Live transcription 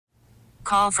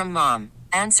Call from mom.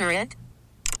 Answer it.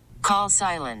 Call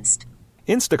silenced.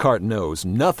 Instacart knows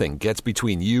nothing gets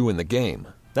between you and the game.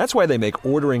 That's why they make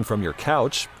ordering from your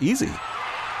couch easy.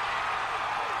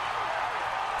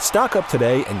 Stock up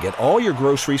today and get all your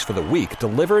groceries for the week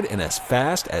delivered in as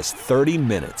fast as 30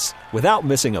 minutes without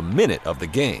missing a minute of the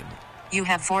game. You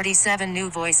have 47 new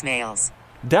voicemails.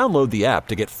 Download the app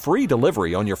to get free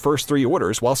delivery on your first 3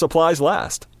 orders while supplies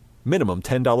last. Minimum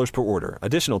 $10 per order.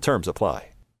 Additional terms apply.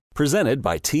 Presented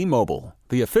by T-Mobile,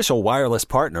 the official wireless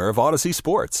partner of Odyssey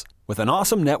Sports. With an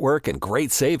awesome network and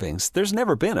great savings, there's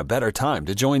never been a better time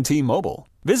to join T-Mobile.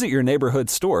 Visit your neighborhood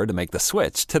store to make the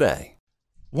switch today.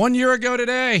 1 year ago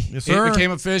today, yes, sir. It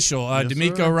became official.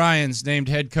 DeMeco Ryans named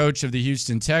head coach of the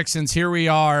Houston Texans. Here we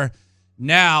are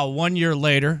now, 1 year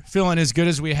later, feeling as good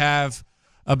as we have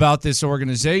about this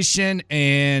organization.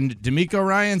 And DeMeco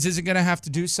Ryans isn't going to have to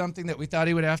do something that we thought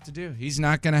he would have to do. He's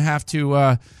not going to have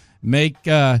to make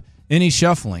any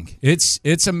shuffling.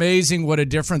 It's amazing what a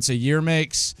difference a year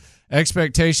makes.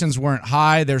 Expectations weren't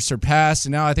high. They're surpassed.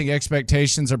 And now I think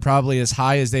expectations are probably as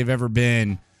high as they've ever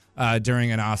been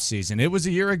during an offseason. It was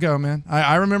a year ago, man.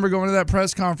 I remember going to that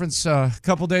press conference a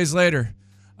couple days later.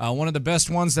 One of the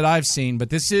best ones that I've seen. But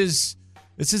this is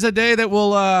a day that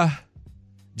will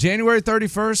January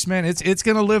 31st, man, it's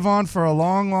going to live on for a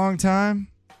long, long time.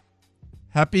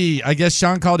 Happy, I guess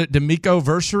Sean called it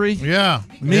DeMeco-versary. Yeah.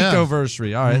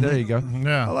 Meco-versary. All right, there you go.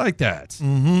 Yeah. I like that.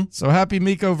 Mm-hmm. So happy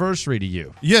Meco-versary to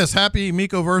you. Yes, happy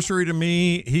Meco-versary to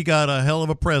me. He got a hell of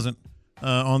a present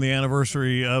on the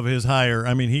anniversary of his hire.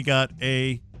 I mean, he got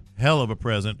a hell of a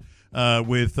present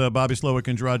with Bobby Slowick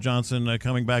and Gerard Johnson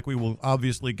coming back. We will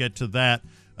obviously get to that.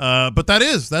 But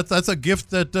that's a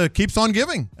gift that keeps on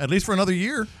giving, at least for another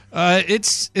year.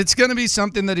 It's going to be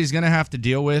something that he's going to have to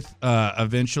deal with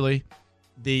eventually.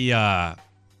 The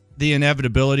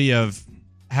inevitability of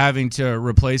having to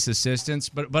replace assistants,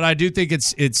 but I do think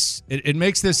it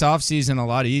makes this offseason a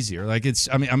lot easier. Like it's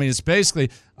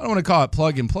basically, I don't want to call it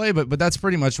plug and play, but that's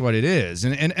pretty much what it is.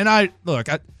 And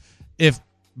if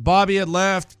Bobby had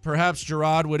left, perhaps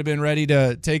Gerard would have been ready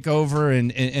to take over and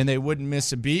they wouldn't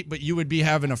miss a beat, but you would be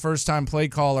having a first-time play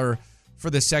caller for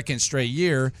the second straight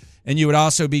year, and you would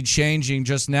also be changing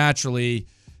just naturally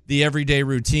the everyday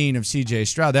routine of C.J.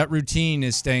 Stroud. That routine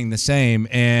is staying the same,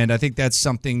 and I think that's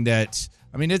something that,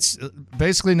 it's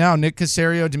basically now Nick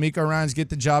Caserio, DeMeco Ryans, get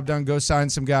the job done, go sign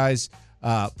some guys,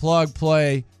 plug,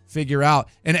 play, figure out.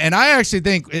 And I actually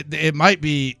think it might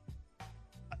be,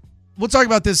 we'll talk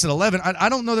about this at 11. I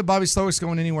don't know that Bobby Slowick's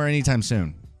going anywhere anytime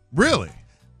soon. Really?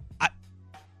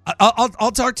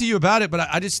 I'll talk to you about it,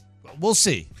 but we'll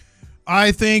see.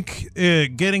 I think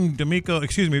getting Bobby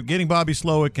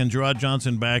Slowick and Gerard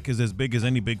Johnson back is as big as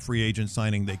any big free agent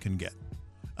signing they can get.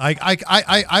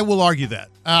 I will argue that.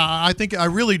 I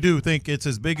really do think it's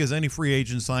as big as any free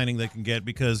agent signing they can get,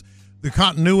 because the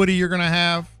continuity you're going to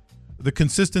have, the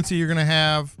consistency you're going to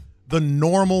have, the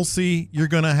normalcy you're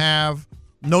going to have,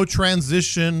 no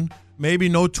transition, maybe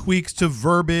no tweaks to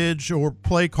verbiage or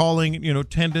play calling,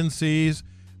 tendencies.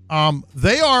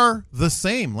 They are the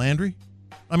same, Landry.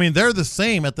 They're the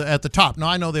same at the top. Now,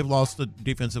 I know they've lost the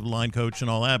defensive line coach and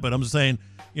all that, but I'm just saying,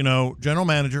 general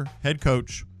manager, head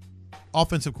coach,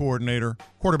 offensive coordinator,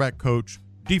 quarterback coach,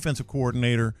 defensive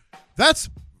coordinator. That's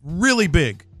really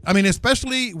big.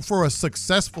 Especially for a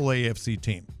successful AFC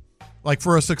team. Like,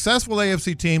 for a successful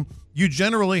AFC team, you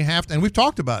generally have to, and we've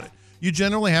talked about it, you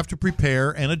generally have to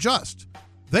prepare and adjust.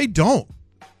 They don't.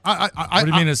 What do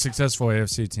you mean a successful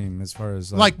AFC team as far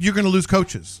as like you're going to lose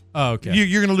coaches? Oh, okay.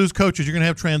 You're going to lose coaches. You're going to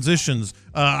have transitions.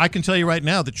 I can tell you right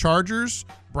now, the Chargers,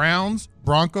 Browns,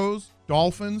 Broncos,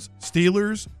 Dolphins,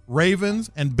 Steelers,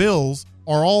 Ravens, and Bills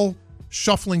are all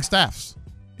shuffling staffs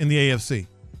in the AFC.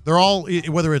 They're all,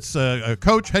 whether it's a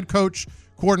coach, head coach,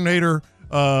 coordinator,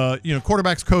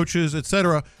 quarterbacks, coaches,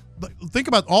 etc. Think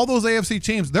about all those AFC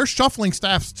teams. They're shuffling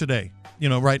staffs today.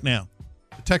 Right now,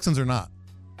 the Texans are not.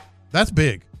 That's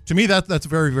big. To me, that's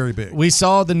very, very big. We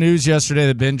saw the news yesterday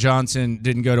that Ben Johnson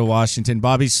didn't go to Washington.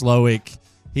 Bobby Slowick,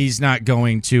 he's not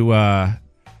going to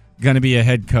be a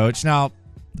head coach. Now,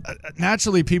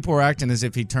 naturally, people were acting as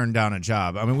if he turned down a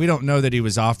job. We don't know that he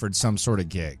was offered some sort of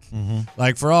gig. Mm-hmm.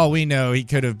 Like, for all we know, he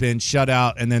could have been shut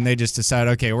out, and then they just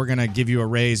decided, okay, we're going to give you a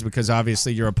raise because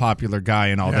obviously you're a popular guy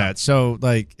and all that. So,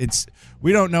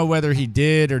 we don't know whether he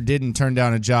did or didn't turn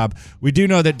down a job. We do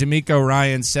know that DeMeco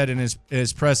Ryans said in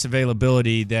his press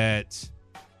availability that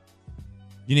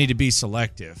you need to be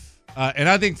selective. And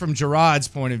I think from Gerard's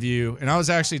point of view, and I was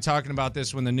actually talking about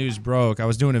this when the news broke, I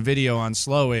was doing a video on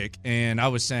Slowick, and I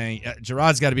was saying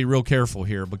Gerard's got to be real careful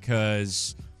here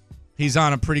because he's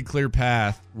on a pretty clear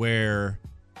path where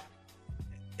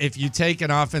if you take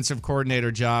an offensive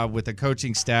coordinator job with a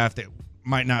coaching staff that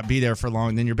might not be there for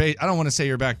long, then I don't want to say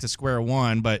you're back to square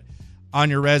one, but on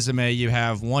your resume you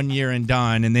have 1 year and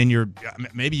done, and then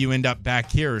maybe you end up back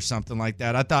here or something like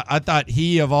that. I thought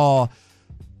he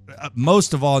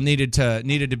most of all needed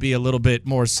to be a little bit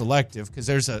more selective, because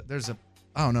there's a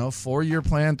I don't know, 4-year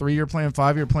plan, 3-year plan,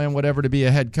 5-year plan, whatever, to be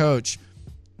a head coach.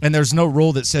 And there's no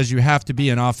rule that says you have to be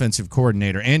an offensive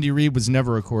coordinator. Andy Reid was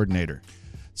never a coordinator.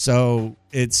 So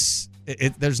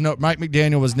there's no, Mike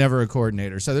McDaniel was never a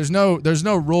coordinator. So there's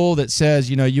no rule that says,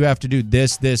 you have to do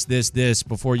this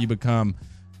before you become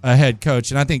a head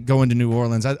coach. And I think going to New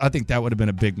Orleans, I think that would have been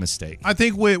a big mistake. I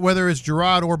think whether it's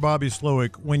Gerard or Bobby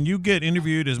Slowick, when you get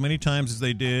interviewed as many times as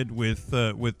they did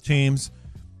with teams,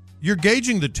 you're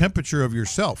gauging the temperature of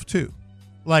yourself too.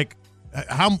 Like,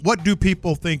 what do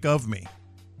people think of me?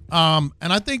 And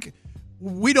I think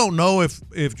we don't know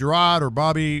if Gerard or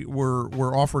Bobby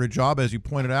were offered a job, as you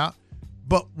pointed out.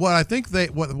 But what I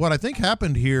think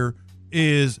happened here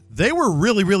is they were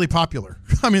really, really popular.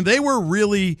 I mean, they were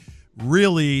really,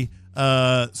 really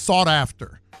sought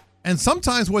after. And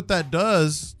sometimes what that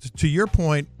does, to your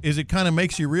point, is it kind of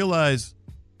makes you realize,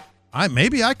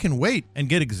 maybe I can wait and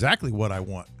get exactly what I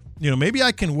want. Maybe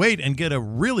I can wait and get a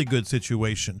really good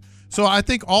situation. So I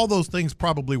think all those things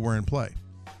probably were in play.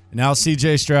 Now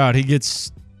C.J. Stroud, he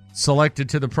gets selected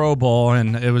to the Pro Bowl,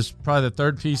 and it was probably the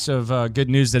third piece of good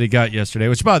news that he got yesterday,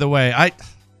 which, by the way,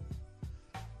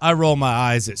 I roll my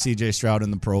eyes at C.J. Stroud in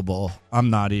the Pro Bowl.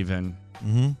 I'm not even.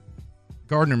 Mm-hmm.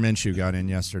 Gardner Minshew got in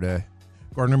yesterday.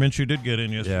 Gardner Minshew did get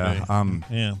in yesterday.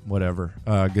 Yeah, whatever.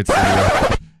 Good for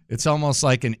you. It's almost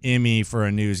like an Emmy for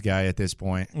a news guy at this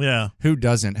point. Yeah. Who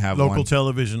doesn't have one? Local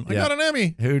television. I got an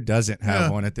Emmy. Who doesn't have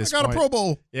one at this point? I got a Pro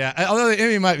Bowl. Yeah, although the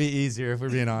Emmy might be easier if we're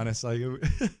being honest. Like,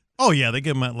 oh, yeah, they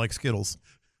give them out like Skittles.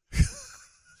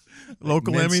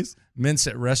 Local Emmys. Mints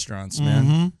at restaurants,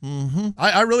 man. Mm-hmm, mm-hmm.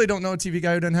 I really don't know a TV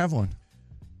guy who doesn't have one.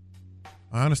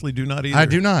 I honestly do not either. I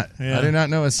do not. Yeah. I do not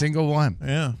know a single one.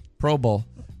 Yeah. Pro Bowl.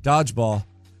 Dodgeball.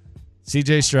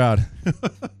 C.J. Stroud.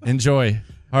 Enjoy.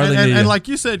 Hardly and like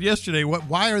you said yesterday,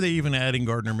 why are they even adding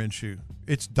Gardner Minshew?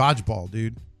 It's dodgeball,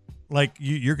 dude. Like,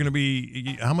 you're going to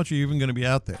be – how much are you even going to be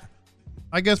out there?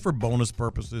 I guess for bonus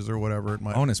purposes or whatever it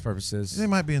might. Bonus purposes. They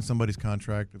might be in somebody's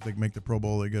contract. If they make the Pro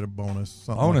Bowl, they get a bonus.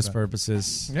 Bonus like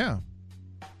purposes. Yeah.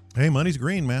 Hey, money's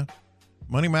green, man.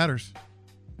 Money matters.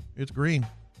 It's green.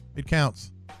 It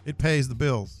counts. It pays the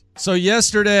bills. So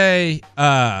yesterday,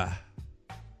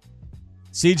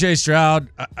 C.J. Stroud,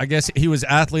 I guess he was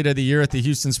Athlete of the Year at the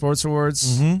Houston Sports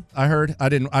Awards. Mm-hmm. I heard. I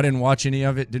didn't watch any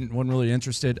of it. Wasn't really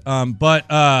interested.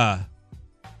 But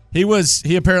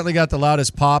he apparently got the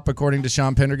loudest pop, according to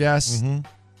Sean Pendergast. Mm-hmm.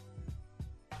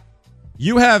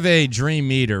 You have a dream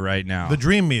meter right now. The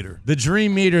dream meter. The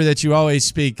dream meter that you always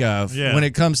speak of when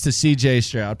it comes to C.J.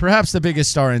 Stroud. Perhaps the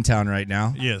biggest star in town right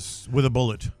now. Yes, with a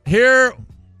bullet. Here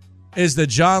is the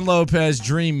John Lopez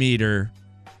dream meter,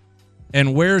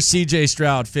 and where C.J.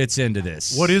 Stroud fits into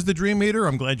this. What is the dream meter?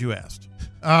 I'm glad you asked.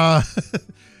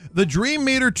 The dream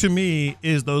meter to me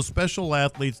is those special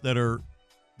athletes that are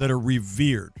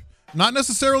revered. Not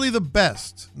necessarily the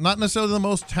best, not necessarily the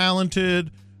most talented,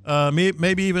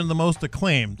 maybe even the most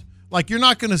acclaimed. Like, you're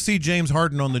not going to see James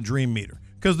Harden on the dream meter,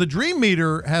 because the dream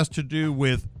meter has to do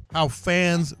with how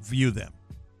fans view them.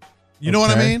 You know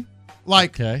what I mean?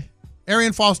 Like,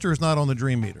 Arian Foster is not on the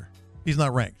dream meter. He's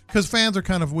not ranked because fans are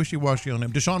kind of wishy-washy on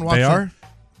him. Deshaun Watson. They are?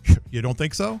 You don't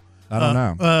think so? I don't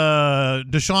know.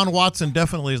 Deshaun Watson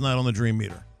definitely is not on the dream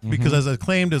meter because as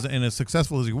acclaimed and as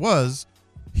successful as he was,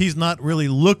 he's not really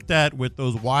looked at with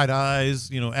those wide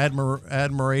eyes,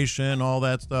 admiration, all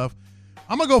that stuff.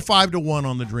 I'm going to go 5-1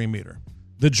 on the dream meter.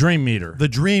 The dream meter. The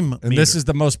dream meter. And this is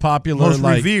the most popular, most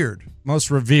revered. Most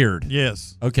revered.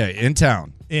 Yes. Okay, in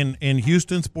town. In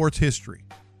Houston sports history.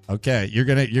 Okay, you're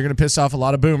gonna piss off a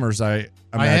lot of boomers. I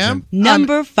imagine. I am.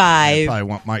 Number 5. I probably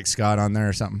want Mike Scott on there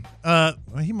or something.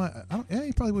 He might.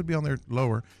 He probably would be on there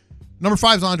lower. Number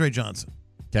 5 is Andre Johnson.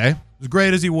 Okay, as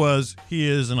great as he was, he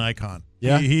is an icon.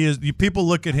 Yeah, he is. People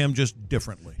look at him just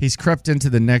differently. He's crept into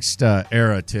the next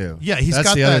era too. Yeah, that's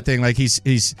got the other thing. Like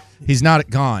he's not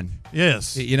gone.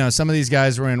 Yes. Some of these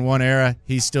guys were in one era.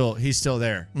 He's still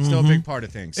there. Still a big part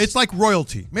of things. It's like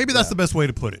royalty. Maybe that's the best way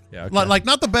to put it. Yeah, okay. Like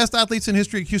not the best athletes in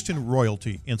history, Houston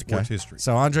royalty in sports history.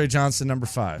 So Andre Johnson, number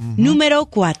 5. Número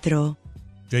 4.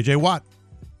 J.J. Watt.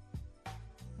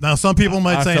 Now, some people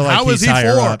might say, like how is he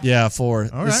 4? Up. Yeah, 4.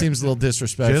 All This right. seems a little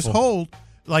disrespectful. Just hold.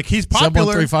 Like, he's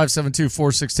popular.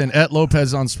 713-572-4610 at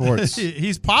Lopez on Sports.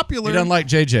 He's popular. He doesn't like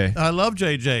JJ. I love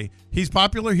JJ. He's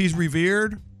popular. He's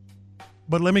revered.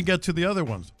 But let me get to the other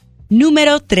ones.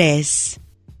 Número 3.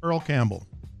 Earl Campbell.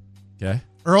 Okay.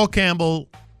 Earl Campbell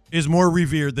is more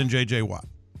revered than J.J. Watt.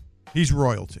 He's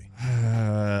royalty.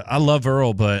 I love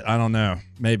Earl, but I don't know.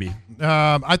 Maybe.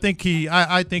 I think he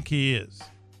is.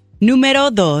 Número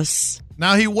 2.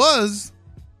 Now, he was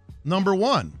number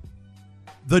 1.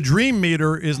 The Dream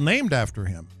Meter is named after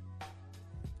him.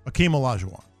 Akeem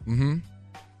Olajuwon. Mm-hmm.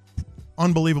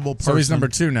 Unbelievable person. So he's number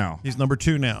 2 now. He's number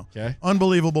 2 now. Okay.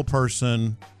 Unbelievable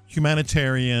person,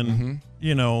 humanitarian,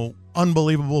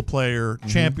 unbelievable player,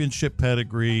 championship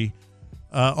pedigree,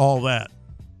 all that.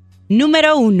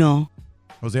 Número 1.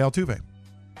 Jose Altuve.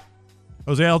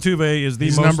 Jose Altuve is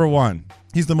He's number 1.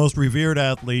 He's the most revered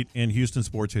athlete in Houston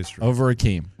sports history. Over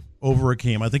Akeem. Over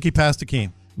Akeem. I think he passed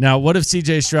Akeem. Now, what if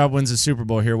C.J. Stroud wins the Super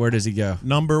Bowl here? Where does he go?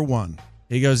 Number 1.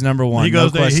 He goes number 1. He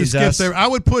goes no there. He questions skips asked. there. I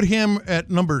would put him at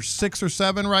number 6 or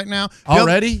 7 right now.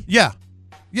 Already? Yeah.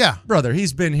 Yeah. Brother,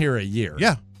 he's been here a year.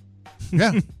 Yeah.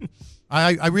 Yeah.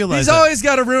 I realize He's that. always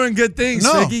got to ruin good things,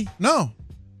 No. Figgy. No.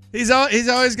 He's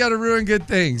always got to ruin good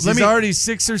things. He's already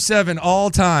 6 or 7 all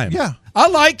time. Yeah. I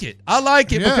like it.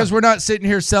 Yeah. Because we're not sitting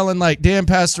here selling like Dan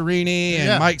Pastorini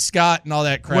and Mike Scott and all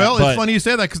that crap. Well, it's funny you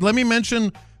say that because let me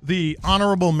mention the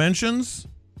honorable mentions.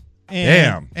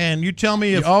 And you tell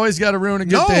me if you always got to ruin a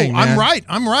good thing. I'm man. right.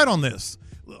 I'm right on this.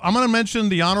 I'm going to mention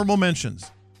the honorable mentions.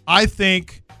 I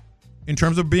think, in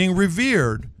terms of being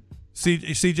revered,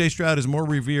 C.J. Stroud is more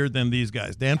revered than these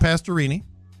guys. Dan Pastorini.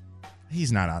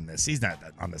 He's not on this. He's not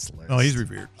on this list. No, he's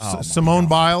revered. Oh, Simone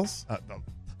Biles.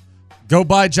 Go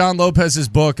buy John Lopez's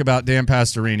book about Dan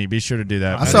Pastorini. Be sure to do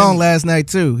that. I saw him last night,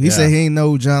 too. He said he ain't know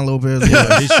who John Lopez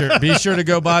was. Be sure to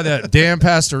go buy that Dan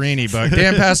Pastorini book.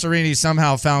 Dan Pastorini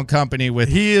somehow found company with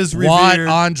Watt,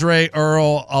 Andre,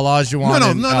 Earl,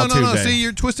 Olajuwon, and Altuve. No. See,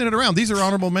 you're twisting it around. These are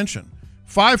honorable mention.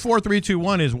 5, 4, 3, 2,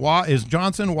 1 is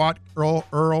Johnson, Watt, Earl,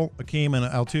 Akeem, and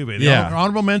Altuve. The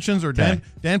honorable mentions are Dan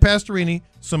Pastorini,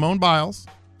 Simone Biles,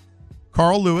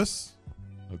 Carl Lewis,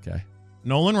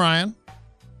 Nolan Ryan.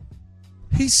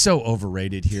 He's so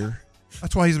overrated here.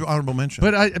 That's why he's an honorable mention.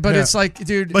 But it's like,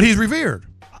 dude. But he's revered.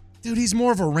 Dude, he's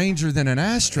more of a Ranger than an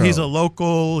Astro. He's a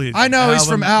local. I know he's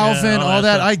from Alvin, all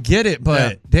that. I get it,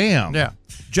 but damn. Yeah.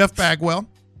 Jeff Bagwell.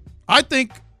 I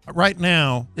think right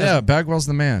now. Yeah, Bagwell's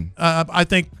the man. I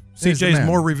think CJ is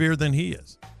more revered than he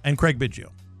is, and Craig Biggio.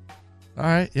 All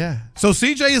right, yeah. So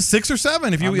CJ is 6 or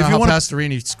 7. If you how want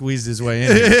Pastorini squeezed his way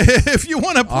in. Here. If you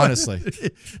want to, honestly,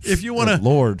 if you want to,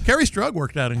 Lord, Kerry Strug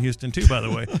worked out in Houston too, by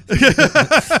the way.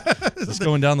 Just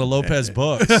going down the Lopez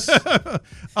books. Isn't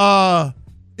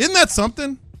that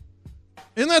something?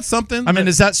 Isn't that something? I mean,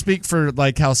 does that speak for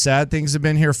like how sad things have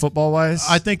been here football wise?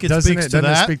 I think doesn't speaks to doesn't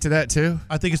that. It speak to that too?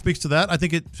 I think it speaks to that. I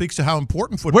think it speaks to how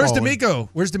important football is.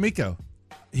 Where's DeMeco?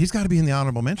 He's got to be in the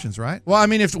honorable mentions, right? Well, I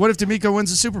mean, what if DeMeco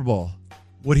wins the Super Bowl?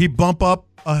 Would he bump up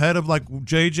ahead of like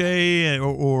JJ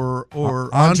or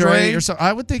Andre or something?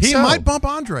 I would think he might bump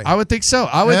Andre. I would think so.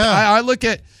 I look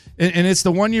at, and it's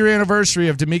the 1 year anniversary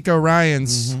of DeMeco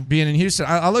Ryans being in Houston.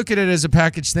 I look at it as a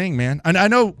package thing, man. And I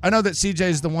know that CJ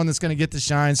is the one that's going to get the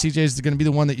shine. CJ is going to be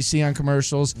the one that you see on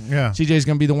commercials. Yeah. CJ is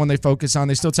going to be the one they focus on.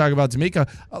 They still talk about DeMeco.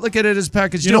 I look at it as a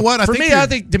package. You know what? I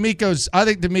think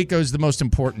DeMeco's the most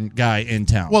important guy in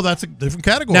town. Well, that's a different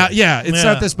category. Now, it's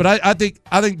not this, but I think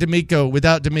DeMeco.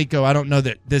 Without DeMeco, I don't know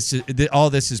that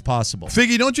all this is possible.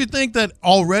 Figgy, don't you think that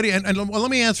already? And let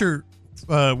me answer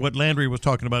what Landry was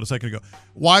talking about a second ago.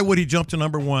 Why would he jump to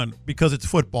number 1? Because it's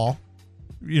football,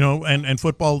 and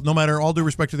football, no matter, all due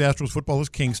respect to the Astros, football is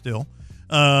king still.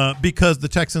 Because the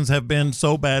Texans have been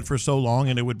so bad for so long,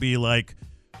 and it would be like,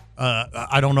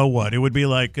 I don't know what. It would be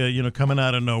like, coming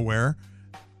out of nowhere.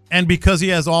 And because he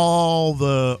has all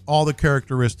the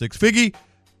characteristics. Figgy,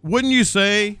 wouldn't you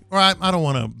say, or I don't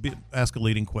want to ask a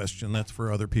leading question. That's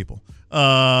for other people.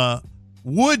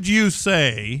 Would you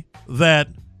say that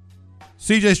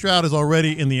C.J. Stroud is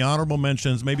already in the honorable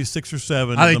mentions, maybe 6 or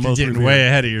 7? I think you're getting way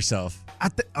ahead of yourself.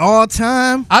 All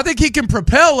time? I think he can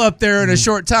propel up there in a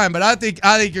short time, but I think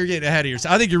you're getting ahead of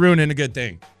yourself. I think you're ruining a good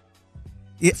thing.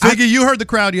 Yeah, Figgy, you heard the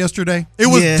crowd yesterday. It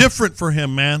was different for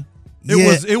him, man.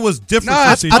 It was different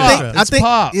for C.J. Stroud. I think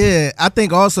pop. Yeah, I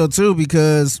think also too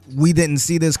because we didn't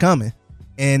see this coming.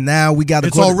 And now we got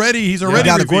he's already got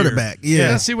a revered. quarterback. Yeah.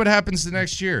 Let's see what happens the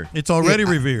next year. It's already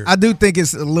revered. I do think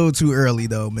it's a little too early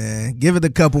though, man. Give it a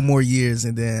couple more years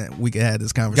and then we can have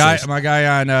this conversation. My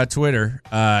guy on Twitter,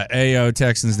 AO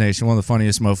Texans Nation, one of the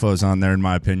funniest mofos on there in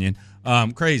my opinion.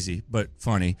 Crazy, but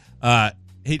funny.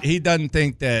 He doesn't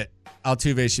think that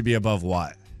Altuve should be above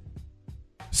Watt.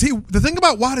 See, the thing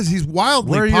about Watt is he's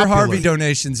wildly popular. Where are your Harvey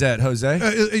donations at,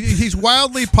 Jose? He's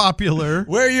wildly popular.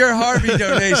 Where are your Harvey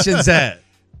donations at?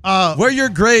 Where are your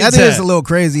grades That at? is a little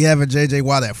crazy having J.J.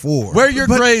 Watt at 4. Where are your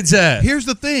grades at? Here's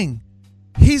the thing.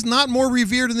 He's not more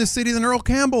revered in this city than Earl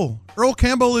Campbell. Earl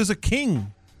Campbell is a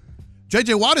king.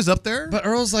 J.J. Watt is up there. But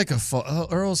Earl's like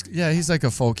he's like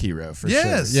a folk hero for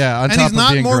yes. sure. Yeah, and he's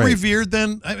not more revered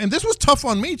than, and this was tough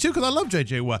on me too because I love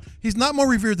J.J. Watt. He's not more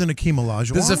revered than Akeem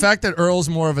Olajuwon. Does the fact that Earl's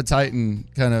more of a Titan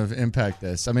kind of impact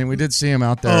this? I mean, we did see him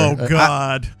out there. Oh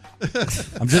God.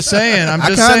 I'm just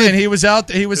saying he was out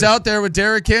there with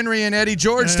Derrick Henry and Eddie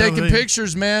George taking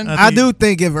pictures, man. I do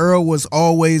think if Earl was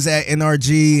always at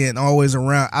NRG and always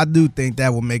around, I do think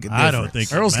that would make a difference. I don't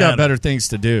think Earl's got better things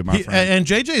to do, my friend. And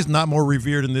JJ is not more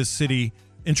revered in this city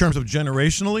in terms of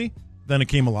generationally than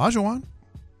Akeem Olajuwon.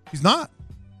 He's not.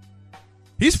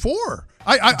 He's 4.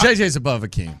 JJ's above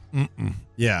Akeem.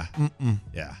 Yeah.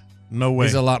 Yeah. No way.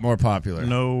 He's a lot more popular.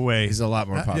 No way. He's a lot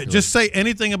more popular. Just say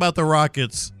anything about the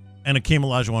Rockets and Akeem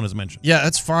Olajuwon is mentioned. Yeah,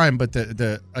 that's fine, but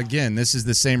the again, this is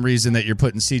the same reason that you're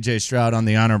putting C.J. Stroud on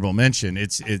the honorable mention.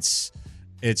 It's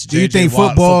Do you think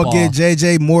football get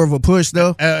JJ more of a push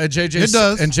though? JJ it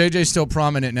does, and JJ's still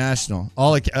prominent national.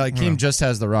 All Akeem just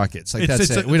has the Rockets. Like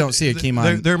that's it. We don't see Akeem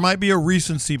on. There might be a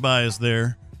recency bias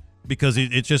there because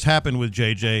it just happened with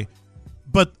JJ,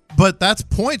 but that's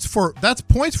points for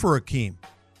Akeem.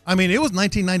 I mean, it was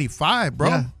 1995, bro.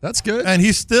 Yeah, that's good. And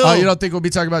he's still. Oh, you don't think we'll be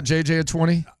talking about JJ at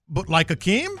 20? But like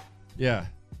Akeem? Yeah.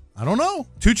 I don't know.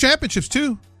 2 championships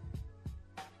too.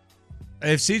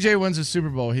 If CJ wins a Super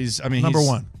Bowl, he's number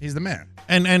 1. He's the man.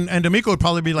 And DeMeco would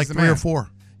probably be like 3 or 4.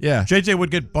 Yeah. JJ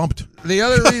would get bumped. The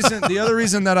other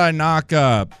reason that I knock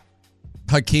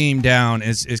Hakeem down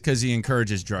is because he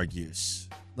encourages drug use.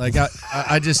 Like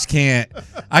I just can't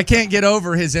get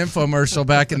over his infomercial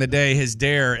back in the day, his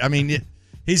dare. I mean,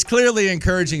 he's clearly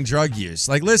encouraging drug use.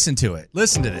 Like, listen to it.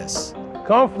 Listen to this.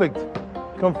 Conflict,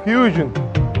 confusion,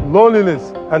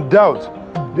 loneliness, and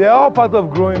doubt. They are all part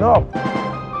of growing up.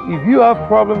 If you have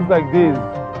problems like this,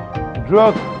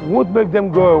 drugs won't make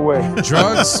them go away.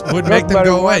 Drugs would make them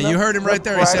go away. You heard him right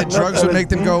there. He said drugs would make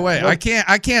them go away.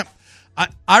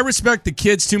 I respect the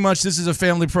kids too much. This is a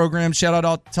family program. Shout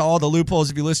out to all the loopholes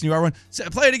if you listen, you are one.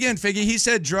 Play it again, Figgy. He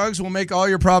said drugs will make all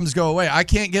your problems go away. I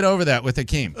can't get over that with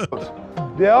Hakeem.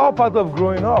 They are all part of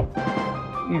growing up.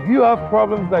 If you have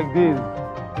problems like this,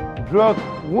 drugs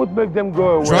won't make them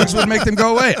go away. Drugs would make them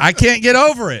go away. I can't get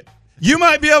over it. You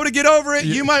might be able to get over it.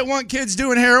 You might want kids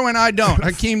doing heroin. I don't.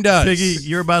 Hakeem does. Figgy,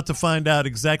 you're about to find out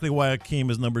exactly why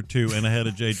Hakeem is number 2 and ahead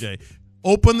of JJ.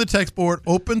 Open the text board.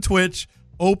 Open Twitch.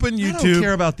 Open YouTube. I don't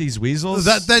care about these weasels.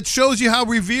 That shows you how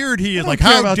revered he is. Like,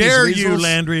 how dare you,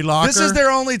 Landry Locker? This is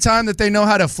their only time that they know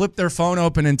how to flip their phone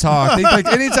open and talk. Like,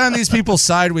 anytime these people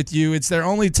side with you, it's their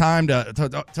only time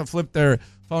to flip their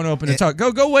phone open and talk.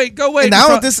 Go wait. And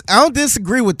I don't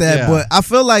disagree with that, but I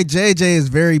feel like JJ is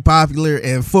very popular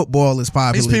and football is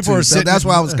popular. These people too, are so sitting. That's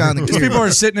why I was kind of. These people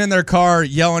are sitting in their car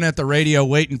yelling at the radio,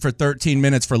 waiting for 13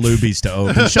 minutes for Luby's to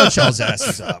open. Shut y'all's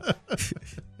asses up,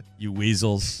 you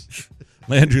weasels.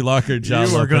 Landry Locker, John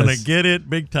You are Lopez. going to get it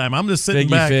big time. I'm just sitting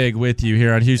Figgy back. Fig with you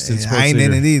here on Houston Sports I ain't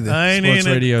Leader. in it either. I ain't Sports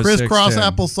in Radio it. Crisscross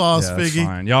 610. applesauce, Yeah, that's Figgy.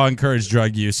 fine. Y'all encourage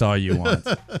drug use all you want.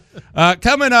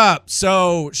 Coming up,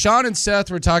 so Sean and Seth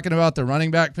were talking about the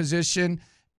running back position,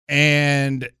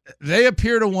 and they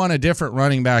appear to want a different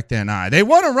running back than I. They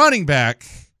want a running back,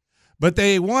 but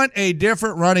they want a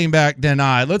different running back than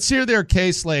I. Let's hear their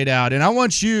case laid out, and I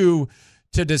want you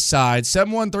to decide.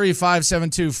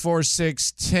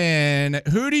 713-572-4610.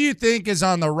 Who do you think is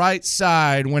on the right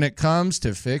side when it comes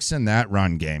to fixing that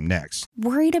run game? Next.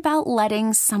 Worried about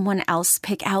letting someone else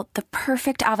pick out the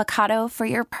perfect avocado for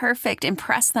your perfect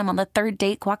impress them on the third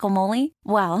date guacamole?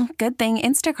 Well, good thing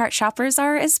Instacart shoppers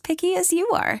are as picky as you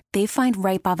are. They find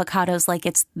ripe avocados like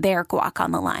it's their guac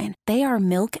on the line. They are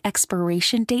milk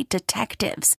expiration date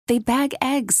detectives. They bag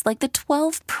eggs like the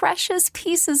 12 precious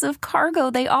pieces of cargo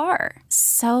they are.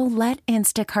 So let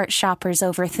Instacart shoppers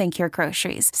overthink your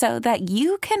groceries so that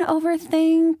you can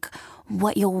overthink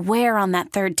what you'll wear on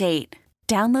that third date.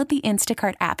 Download the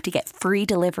Instacart app to get free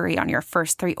delivery on your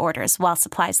first 3 orders while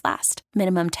supplies last.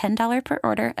 Minimum $10 per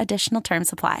order. Additional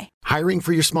terms apply. Hiring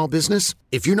for your small business?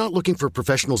 If you're not looking for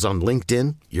professionals on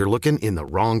LinkedIn, you're looking in the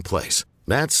wrong place.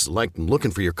 That's like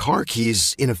looking for your car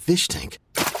keys in a fish tank.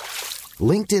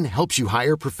 LinkedIn helps you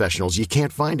hire professionals you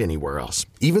can't find anywhere else,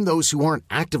 even those who aren't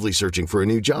actively searching for a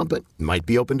new job but might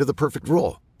be open to the perfect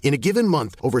role. In a given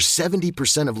month, over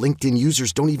 70% of LinkedIn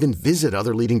users don't even visit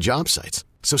other leading job sites.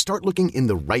 So start looking in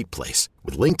the right place.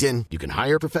 With LinkedIn, you can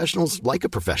hire professionals like a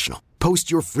professional.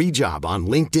 Post your free job on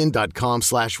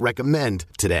linkedin.com/recommend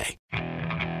today.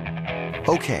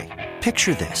 Okay,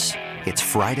 picture this. It's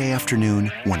Friday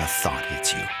afternoon when a thought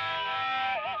hits you.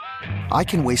 I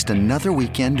can waste another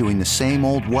weekend doing the same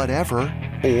old whatever,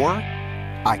 or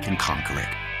I can conquer it.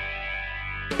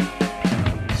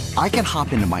 I can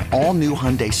hop into my all-new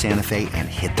Hyundai Santa Fe and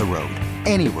hit the road.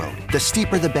 Any road. The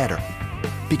steeper, the better.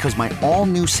 Because my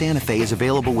all-new Santa Fe is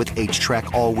available with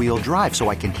H-Track all-wheel drive, so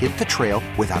I can hit the trail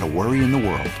without a worry in the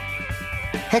world.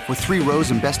 Heck, with 3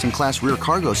 rows and best-in-class rear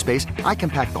cargo space, I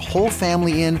can pack the whole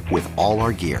family in with all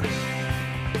our gear.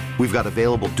 We've got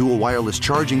available dual wireless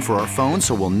charging for our phones,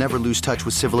 so we'll never lose touch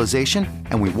with civilization,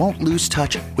 and we won't lose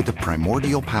touch with the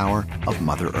primordial power of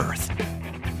Mother Earth.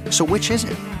 So which is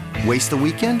it? Waste the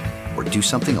weekend or do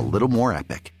something a little more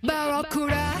epic?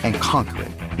 And conquer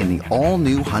it in the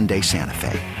all-new Hyundai Santa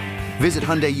Fe. Visit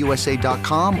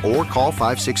HyundaiUSA.com or call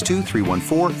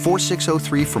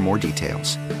 562-314-4603 for more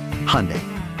details. Hyundai,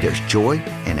 there's joy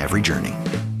in every journey.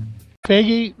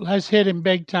 Figgy, let's hit him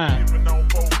big time.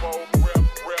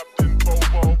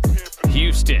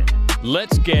 Houston,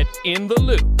 let's get in the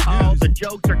loop. Oh, the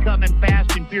jokes are coming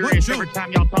fast and furious every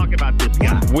time y'all talk about this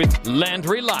guy. With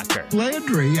Landry Locker.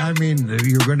 Landry, I mean,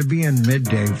 you're going to be in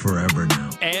midday forever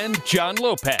now. And John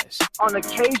Lopez. On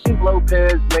occasion,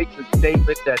 Lopez makes a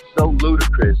statement that's so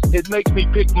ludicrous, it makes me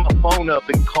pick my phone up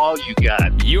and call you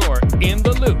guys. You're in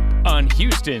the loop on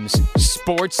Houston's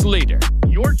sports leader.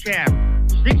 Your champ,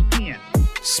 610.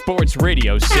 Sports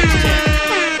Radio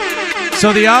 610.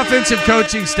 So the offensive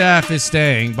coaching staff is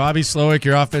staying. Bobby Slowick,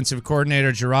 your offensive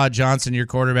coordinator, Gerard Johnson, your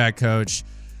quarterback coach.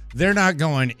 They're not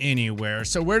going anywhere.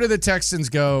 So where do the Texans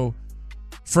go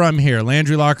from here?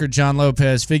 Landry Locker, John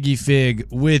Lopez, Figgy Fig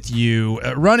with you.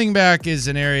 Running back is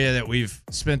an area that we've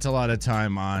spent a lot of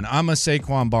time on. I'm a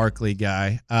Saquon Barkley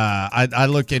guy. I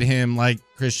look at him like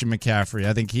Christian McCaffrey.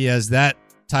 I think he has that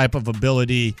type of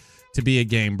ability to be a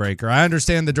game breaker. I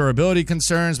understand the durability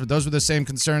concerns, but those were the same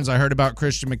concerns I heard about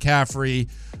Christian McCaffrey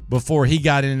before he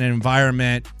got in an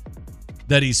environment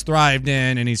that he's thrived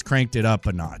in and he's cranked it up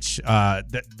a notch.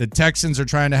 The Texans are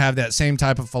trying to have that same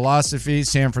type of philosophy,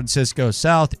 San Francisco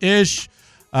South-ish,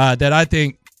 that I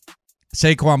think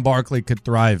Saquon Barkley could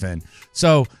thrive in.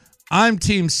 So I'm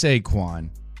team Saquon.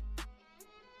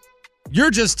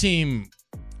 You're just team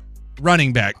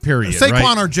running back, period. Saquon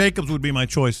right? or Jacobs would be my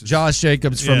choices. Josh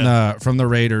Jacobs from the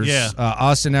Raiders. Yeah.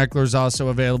 Austin Eckler's also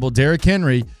available. Derrick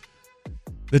Henry,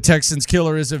 the Texans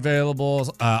killer, is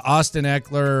available. Austin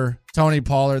Eckler, Tony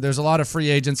Pollard. There's a lot of free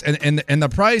agents, and the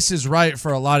price is right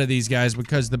for a lot of these guys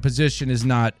because the position is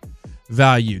not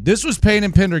valued. This was Payne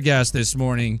and Pendergast this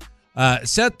morning.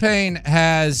 Seth Payne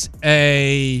has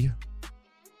a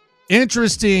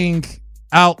interesting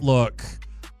outlook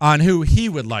on who he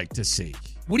would like to see.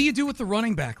 What do you do with the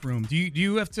running back room? Do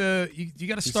you have to? You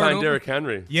got to start. Sign over? Derrick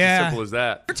Henry. Yeah, as simple as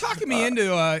that. You're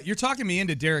talking me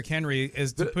into Derrick Henry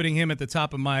as to putting him at the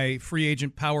top of my free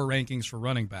agent power rankings for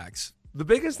running backs. The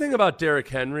biggest thing about Derrick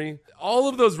Henry, all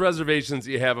of those reservations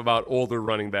you have about older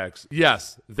running backs,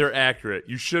 yes, they're accurate.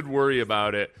 You should worry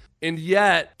about it. And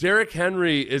yet, Derrick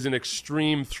Henry is an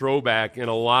extreme throwback in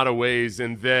a lot of ways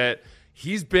in that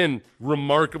he's been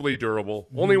remarkably durable.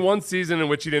 Only one season in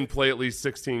which he didn't play at least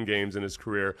 16 games in his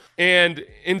career. And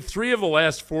in 3 of the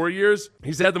last 4 years,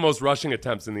 he's had the most rushing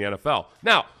attempts in the NFL.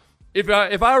 Now, if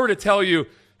I were to tell you,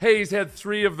 hey, he's had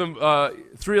 3 of the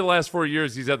last 4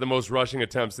 years, he's had the most rushing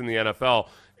attempts in the NFL,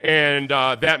 and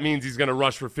that means he's going to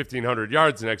rush for 1,500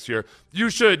 yards next year,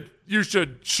 you should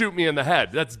shoot me in the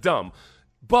head. That's dumb.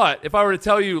 But if I were to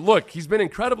tell you, look, he's been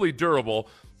incredibly durable.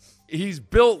 He's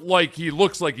built like he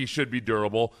looks like he should be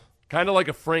durable, kind of like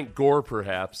a Frank Gore,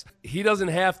 perhaps. He doesn't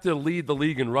have to lead the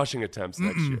league in rushing attempts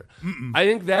next year. I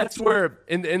think that's where,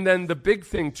 and then the big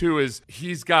thing, too, is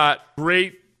he's got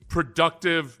great,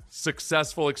 productive,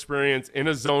 successful experience in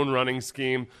a zone running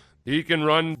scheme. He can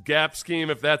run gap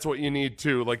scheme if that's what you need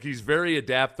to. Like, he's very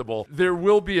adaptable. There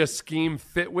will be a scheme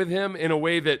fit with him in a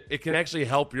way that it can actually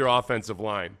help your offensive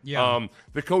line. Yeah.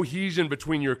 The cohesion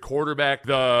between your quarterback,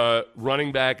 the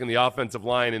running back, and the offensive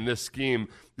line in this scheme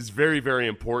is very, very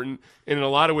important. And in a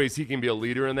lot of ways, he can be a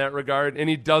leader in that regard. And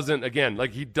he doesn't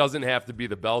have to be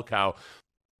the bell cow.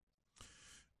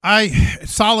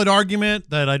 Solid argument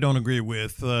that I don't agree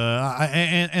with.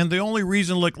 And the only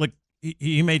reason, look,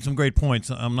 he made some great points.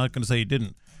 I'm not going to say he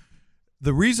didn't.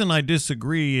 The reason I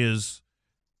disagree is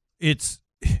it's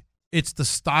the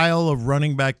style of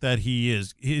running back that he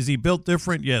is. Is he built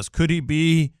different? Yes. Could he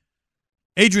be?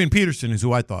 Adrian Peterson is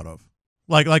who I thought of.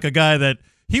 Like a guy that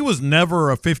he was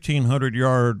never a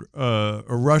 1,500-yard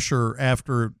rusher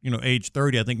after age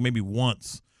 30. I think maybe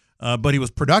once, but he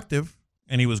was productive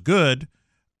and he was good.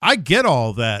 I get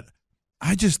all that.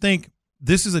 I just think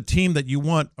this is a team that you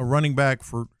want a running back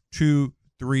for 2,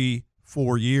 3,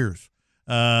 4 years.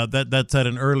 That's at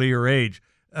an earlier age.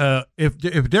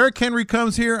 If Derrick Henry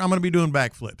comes here, I'm going to be doing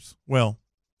backflips. Well,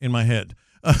 in my head,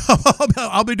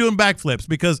 I'll be doing backflips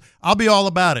because I'll be all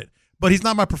about it. But he's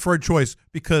not my preferred choice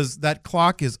because that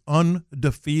clock is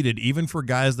undefeated, even for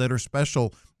guys that are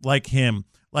special like him,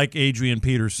 like Adrian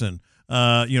Peterson.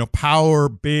 Power,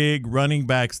 big running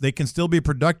backs. They can still be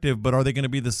productive, but are they going to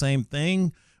be the same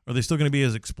thing? Are they still going to be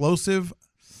as explosive?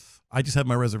 I just have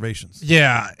my reservations.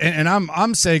 Yeah, and I'm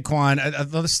Saquon.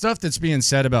 The stuff that's being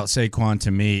said about Saquon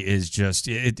to me is just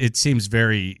it seems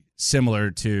very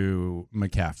similar to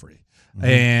McCaffrey. Mm-hmm.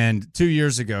 And 2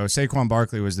 years ago, Saquon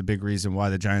Barkley was the big reason why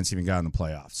the Giants even got in the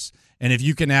playoffs. And if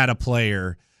you can add a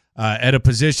player at a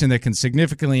position that can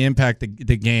significantly impact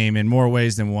the game in more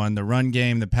ways than one, the run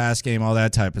game, the pass game, all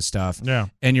that type of stuff,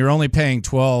 and you're only paying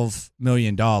 $12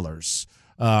 million,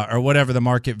 or whatever the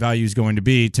market value is going to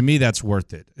be, to me, that's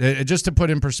worth it. Just to put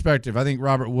in perspective, I think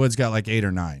Robert Woods got like 8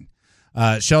 or 9.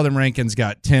 Sheldon Rankins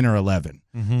got 10 or 11.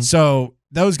 Mm-hmm. So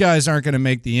those guys aren't going to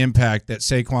make the impact that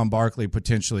Saquon Barkley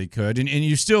potentially could. And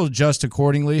you still adjust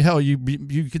accordingly. Hell, you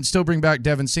can still bring back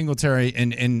Devin Singletary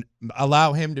and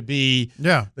allow him to be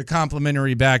the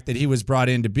complimentary back that he was brought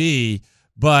in to be.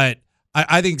 But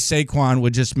I think Saquon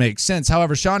would just make sense.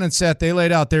 However, Sean and Seth, they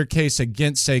laid out their case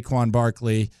against Saquon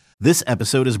Barkley. This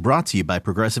episode is brought to you by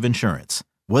Progressive Insurance.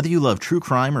 Whether you love true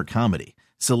crime or comedy,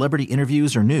 celebrity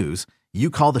interviews or news, you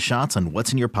call the shots on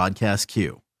what's in your podcast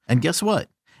queue. And guess what?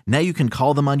 Now you can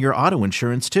call them on your auto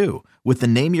insurance too with the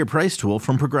Name Your Price tool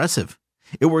from Progressive.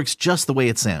 It works just the way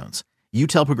it sounds. You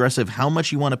tell Progressive how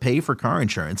much you want to pay for car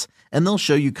insurance, and they'll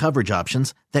show you coverage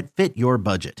options that fit your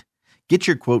budget. Get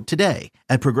your quote today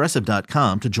at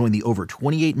Progressive.com to join the over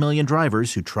 28 million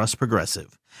drivers who trust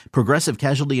Progressive. Progressive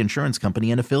Casualty Insurance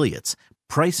Company and Affiliates.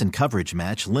 Price and coverage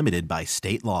match limited by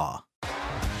state law.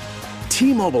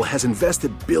 T-Mobile has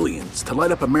invested billions to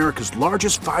light up America's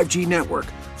largest 5G network,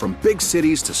 from big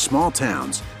cities to small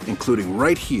towns, including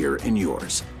right here in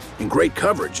yours. And great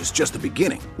coverage is just the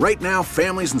beginning. Right now,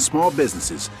 families and small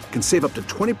businesses can save up to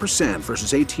 20%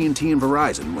 versus AT&T and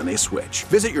Verizon when they switch.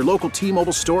 Visit your local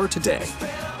T-Mobile store today.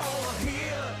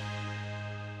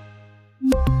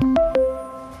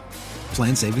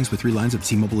 Plan savings with 3 lines of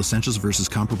T-Mobile Essentials versus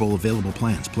comparable available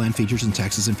plans. Plan features and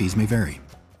taxes and fees may vary.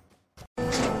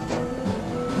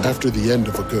 After the end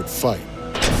of a good fight,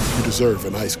 you deserve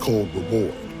an ice-cold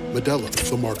reward. Modelo is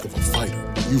the mark of a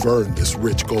fighter. You've earned this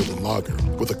rich golden lager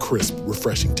with a crisp,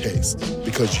 refreshing taste.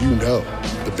 Because you know,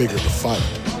 the bigger the fight,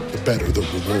 the better the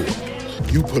reward.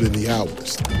 You put in the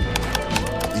hours,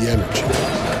 the energy,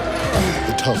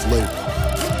 the tough labor.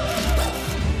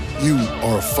 You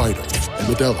are a fighter, and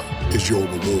Modelo is your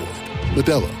reward.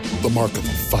 Modelo, the mark of a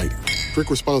fighter. Drink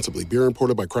responsibly. Beer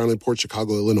imported by Crown Imports,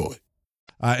 Chicago, Illinois.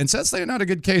 And since they're not a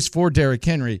good case for Derrick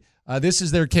Henry, this is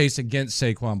their case against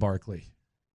Saquon Barkley.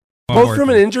 Both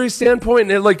from an injury standpoint,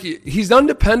 and he's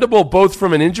undependable both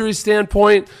from an injury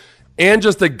standpoint and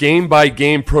just a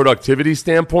game-by-game productivity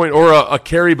standpoint, or a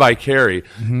carry-by-carry.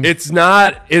 Mm-hmm. It's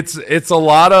a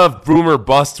lot of boom or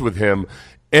bust with him,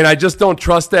 and I just don't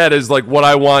trust that as what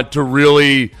I want to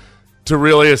really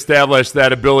establish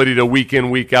that ability to week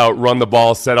in, week out, run the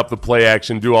ball, set up the play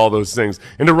action, do all those things,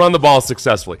 and to run the ball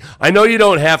successfully. I know you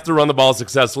don't have to run the ball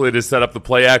successfully to set up the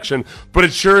play action, but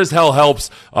it sure as hell helps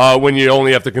when you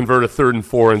only have to convert a 3rd and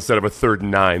 4 instead of a 3rd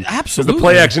and 9. Absolutely. The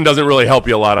play action doesn't really help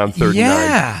you a lot on 3rd and 9.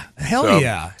 Yeah. Hell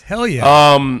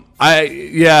yeah. I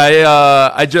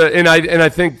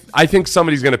think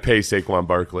somebody's going to pay Saquon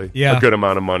Barkley a good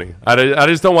amount of money.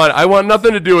 I want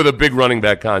nothing to do with a big running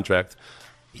back contract.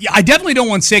 Yeah, I definitely don't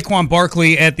want Saquon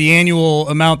Barkley at the annual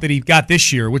amount that he got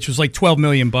this year, which was like $12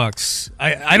 million.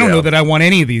 I don't know that I want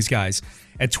any of these guys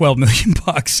at $12 million.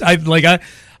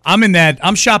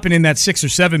 I'm shopping in that $6 or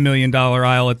 $7 million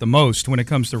aisle at the most when it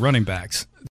comes to running backs.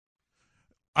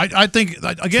 I think,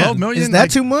 again, 12 million, is that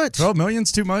too much? 12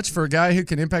 million's too much for a guy who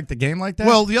can impact the game like that?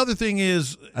 Well, the other thing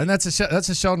is, and that's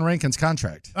a Sheldon Rankins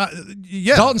contract.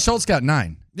 Yeah. Dalton Schultz got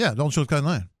 9. Yeah, Dalton Schultz got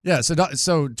 9. Yeah,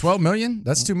 so 12 million,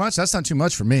 that's too much? That's not too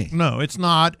much for me. No, it's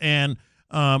not. And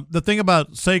the thing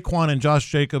about Saquon and Josh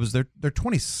Jacobs, they're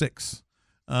 26.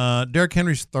 Derrick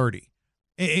Henry's 30.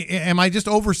 Am I just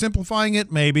oversimplifying it?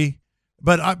 Maybe.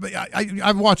 But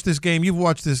I've watched this game. You've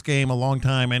watched this game a long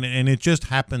time, and it just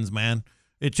happens, man.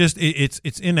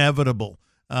 It's inevitable.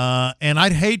 And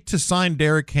I'd hate to sign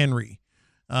Derrick Henry.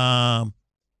 The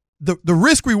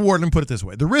risk reward, let me put it this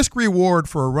way. The risk reward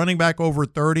for a running back over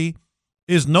 30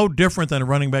 is no different than a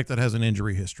running back that has an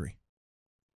injury history.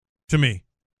 To me,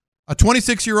 a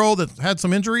 26-year-old that's had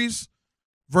some injuries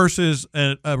versus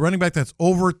a running back that's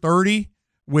over 30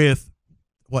 with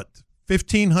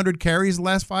 1,500 carries the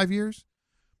last 5 years.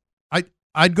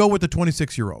 I'd go with the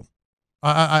 26-year-old.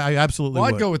 I absolutely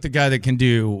Well, would. I'd go with the guy that can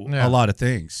do a lot of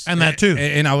things. And that too.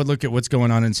 And I would look at what's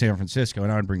going on in San Francisco,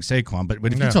 and I would bring Saquon. But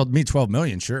if you told me $12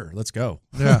 million, sure, let's go.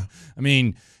 Yeah. I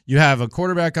mean, you have a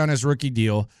quarterback on his rookie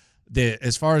deal.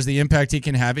 As far as the impact he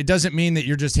can have, it doesn't mean that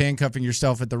you're just handcuffing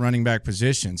yourself at the running back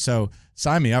position. So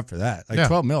sign me up for that. Like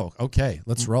 12 mil, okay,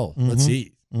 let's roll. Mm-hmm. Let's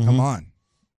eat. Mm-hmm. Come on.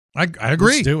 I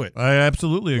agree. Let's do it. I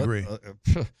absolutely agree.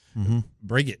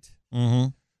 Bring it. Mm-hmm.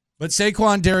 But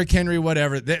Saquon, Derrick Henry,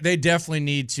 whatever, they definitely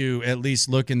need to at least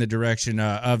look in the direction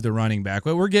of the running back.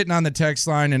 But we're getting on the text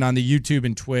line and on the YouTube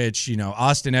and Twitch. You know,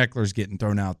 Austin Eckler's getting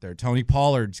thrown out there. Tony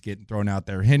Pollard's getting thrown out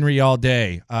there. Henry all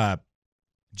day.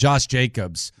 Josh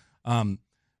Jacobs.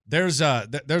 There's a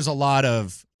lot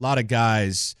of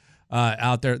guys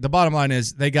out there. The bottom line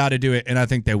is they got to do it, and I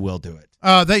think they will do it.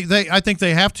 I think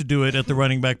they have to do it at the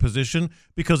running back position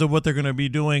because of what they're going to be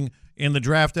doing in the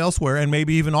draft elsewhere, and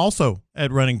maybe even also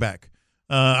at running back.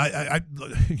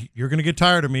 You're going to get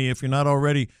tired of me if you're not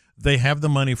already. They have the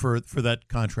money for that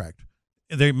contract.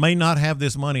 They may not have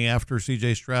this money after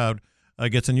C.J. Stroud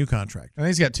gets a new contract. I think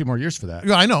he's got 2 more years for that.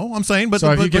 Yeah, I know. I'm saying, but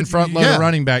so if you can front load a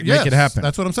running back, make it happen.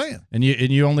 That's what I'm saying. And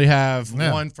you only have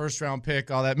 1 first-round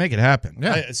pick, all that. Make it happen.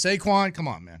 Yeah. Saquon, come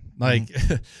on, man. Like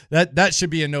that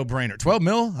should be a no-brainer. 12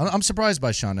 mil? I'm surprised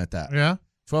by Sean at that. Yeah.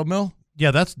 12 mil?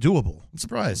 Yeah, that's doable. I'm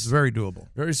surprised. It's very doable.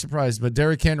 Very surprised. But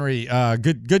Derrick Henry,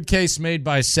 good case made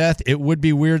by Seth. It would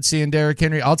be weird seeing Derrick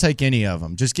Henry. I'll take any of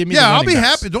them. Just give me the running I'll be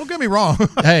backs. happy. Don't get me wrong.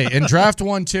 Hey, and draft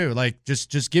one too. Like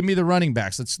just give me the running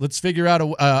backs. Let's figure out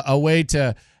a way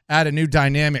to add a new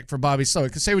dynamic for Bobby Slowick.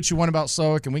 Because say what you want about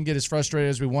Slowick, and we can get as frustrated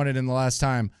as we wanted in the last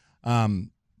time.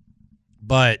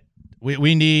 But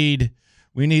we need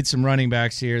some running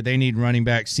backs here. They need running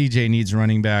backs. CJ needs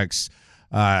running backs.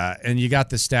 And you got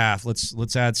the staff.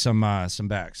 Let's add some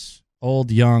backs.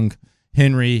 Old, young,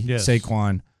 Henry,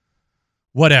 Saquon,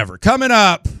 whatever. Coming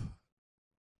up,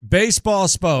 baseball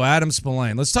Spo, Adam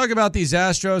Spolane. Let's talk about these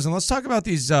Astros, and let's talk about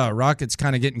these Rockets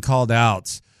kind of getting called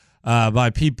out by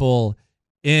people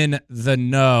in the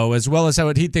know, as well as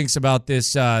what he thinks about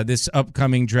this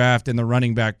upcoming draft in the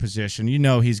running back position. You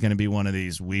know he's going to be one of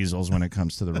these weasels when it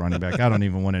comes to the running back. I don't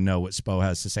even want to know what Spo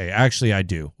has to say. Actually, I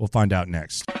do. We'll find out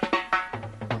next.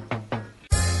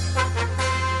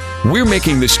 We're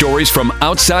making the stories from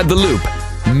outside the loop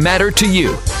matter to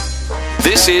you.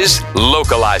 This is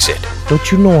Localize It.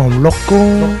 Don't you know I'm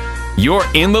local? You're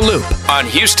in the loop on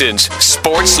Houston's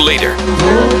sports leader.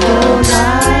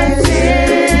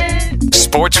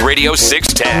 Sports Radio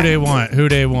 610. Who they want? Who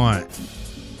they want?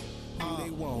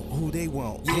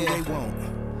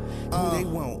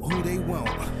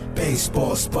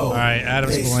 Baseball Spo. All right, Adam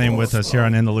Spolane with us here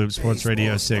on In the Loop Sports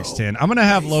Radio 610. I'm going to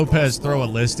have Lopez throw a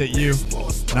list at you.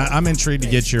 And I'm intrigued to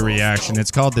get your reaction.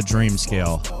 It's called the Dream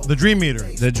Scale. The Dream Meter.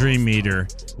 The Dream Meter.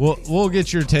 We'll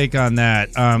get your take on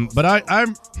that. But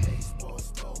I'm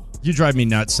you drive me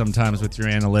nuts sometimes with your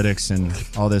analytics and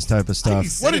all this type of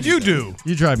stuff. What did you do?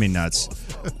 You drive me nuts.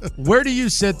 Where do you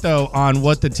sit, though, on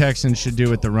what the Texans should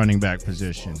do at the running back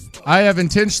position? I have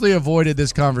intentionally avoided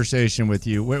this conversation with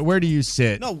you. Where do you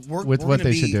sit with what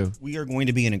they should do? We are going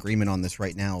to be in agreement on this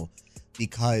right now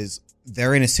because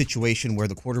they're in a situation where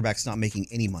the quarterback's not making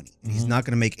any money. Mm-hmm. He's not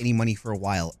going to make any money for a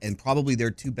while. And probably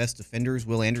their 2 best defenders,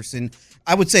 Will Anderson.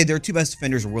 I would say their 2 best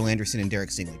defenders are Will Anderson and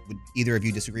Derek Stingley. Would either of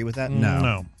you disagree with that?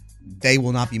 No. They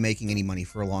will not be making any money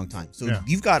for a long time. So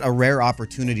you've got a rare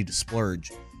opportunity to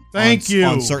splurge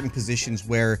on certain positions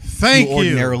where you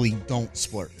ordinarily don't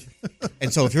splurge.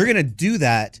 And so if you're going to do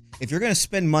that, if you're going to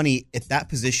spend money at that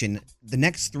position, the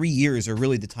next 3 years are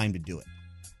really the time to do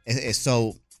it.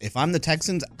 So if I'm the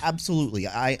Texans, absolutely.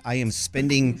 I am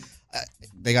spending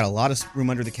they got a lot of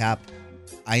room under the cap.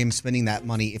 I am spending that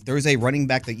money. If there's a running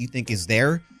back that you think is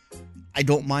there, I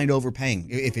don't mind overpaying.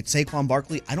 If it's Saquon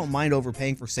Barkley, I don't mind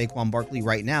overpaying for Saquon Barkley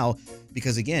right now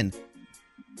because, again,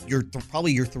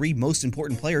 probably your 3 most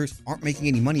important players aren't making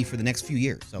any money for the next few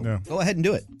years. So go ahead and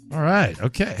do it. All right.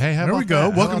 Okay. Hey, how there about we go.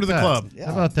 That? Welcome to the club. Yeah.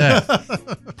 How about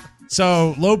that?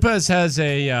 So Lopez has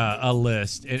a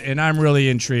list, and I'm really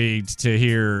intrigued to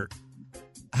hear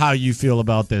how you feel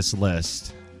about this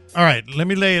list. All right. Let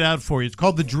me lay it out for you. It's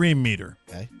called the Dream Meter.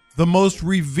 Okay. The most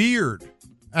revered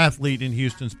athlete in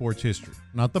Houston sports history.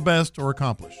 Not the best or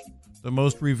accomplished. The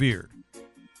most revered.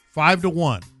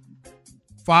 5-1.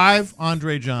 5,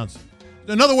 Andre Johnson.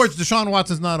 In other words, Deshaun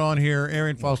Watson's not on here.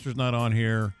 Arian Foster's not on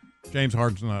here. James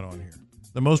Harden's not on here.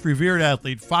 The most revered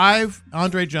athlete. 5,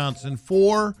 Andre Johnson.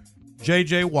 4,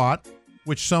 J.J. Watt,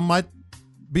 which some might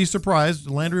be surprised.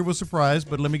 Landry was surprised,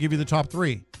 but let me give you the top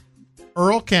 3.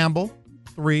 Earl Campbell,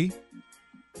 3.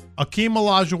 Akeem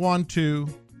Olajuwon, 2.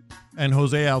 And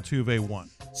Jose Altuve, 1.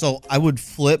 So I would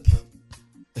flip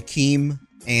Akeem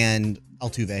and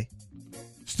Altuve.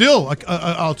 Still,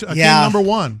 Akeem number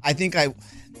one. I think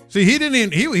See, he didn't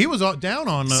even, he was down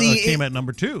on Akeem at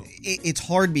number 2. It's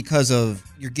hard because of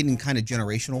you're getting kind of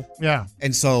generational. Yeah.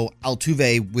 And so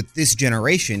Altuve with this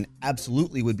generation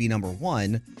absolutely would be number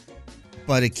 1.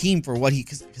 But Akeem for what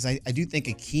because I do think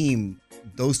Akeem,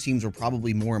 those teams were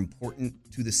probably more important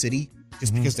to the city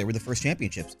just because they were the first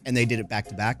championships and they did it back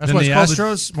to back. That's why the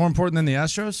Astros more important than the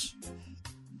Astros?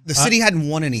 The city hadn't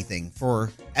won anything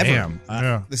for ever.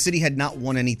 Damn. The city had not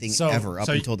won anything ever up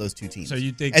until those two teams. So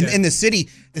you think and the city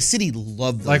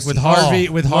loved those like with teams. Harvey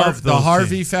the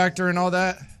Harvey factor and all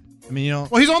that? I mean,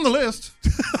 well, he's on the list.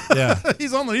 Yeah.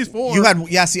 He's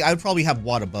 4. See, I would probably have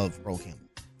Watt above Earl Campbell.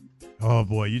 Oh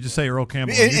boy, you just say Earl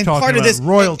Campbell. And you're talking part of about this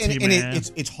royalty, and man.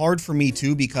 it's hard for me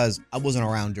too because I wasn't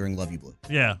around during Love You Blue.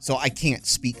 Yeah. So I can't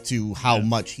speak to how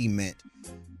much he meant.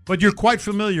 But you're quite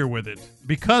familiar with it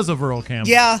because of Earl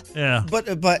Campbell. Yeah. Yeah.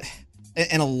 But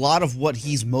and a lot of what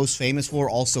he's most famous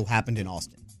for also happened in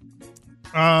Austin.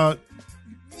 Yeah.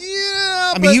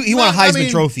 I mean, he won a Heisman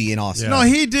Trophy in Austin. No,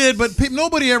 he did, but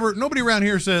nobody around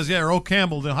here says, yeah, Earl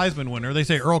Campbell, the Heisman winner. They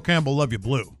say Earl Campbell, Love You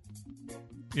Blue.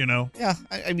 You know? Yeah.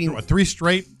 I mean, 3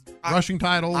 straight rushing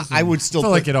titles. I would still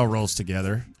feel like it all rolls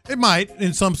together. It might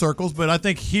in some circles, but I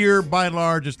think here, by and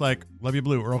large, it's like Love You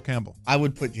Blue, Earl Campbell. I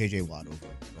would put J.J. Watt over Earl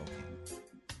Campbell.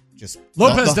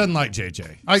 Lopez doesn't like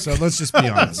JJ, so let's just be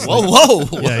honest. Whoa.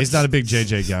 Yeah, he's not a big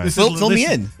JJ guy. Fill me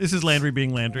in. This is Landry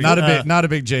being Landry. Not a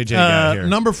big JJ guy here.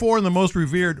 Number 4 and the most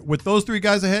revered with those 3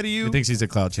 guys ahead of you. He thinks he's a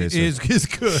cloud chaser. Is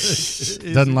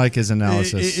good. Doesn't like his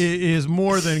analysis. Is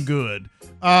more than good.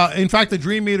 In fact, the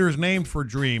Dream Meter is named for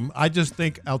Dream. I just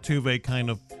think Altuve kind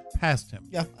of passed him.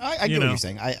 Yeah, I get what you're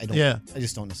saying. I don't. Yeah. I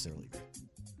just don't necessarily agree.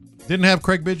 Didn't have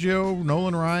Craig Biggio,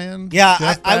 Nolan Ryan. Yeah,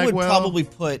 Jeff I would Bagwell. probably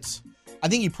put. I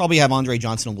think you probably have Andre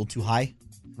Johnson a little too high.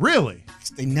 Really?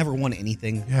 They never won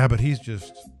anything. Yeah, but he's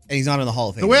just. And he's not in the Hall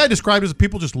of Fame. The way I described it is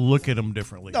people just look at him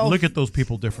differently. No. Look at those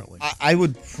people differently. I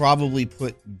would probably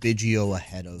put Biggio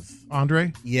ahead of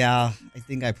Andre? Yeah, I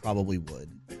think I probably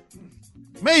would.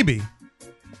 Maybe.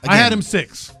 Again, I had him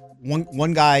 6.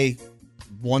 One guy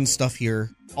won stuff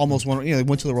here, almost won.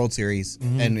 Went to the World Series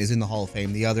and is in the Hall of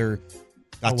Fame. The other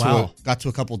got to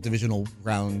a couple divisional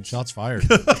rounds. Shots fired.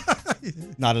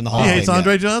 Not in the Hall of Fame. He hates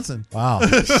Andre Johnson. Wow.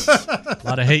 A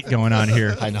lot of hate going on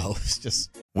here. I know. It's just.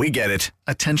 We get it.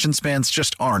 Attention spans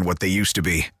just aren't what they used to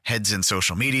be. Heads in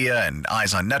social media and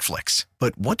eyes on Netflix.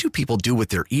 But what do people do with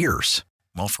their ears?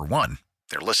 Well, for one,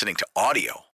 they're listening to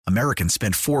audio. Americans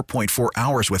spend 4.4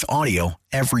 hours with audio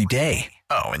every day.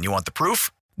 Oh, and you want the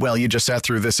proof? Well, you just sat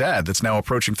through this ad that's now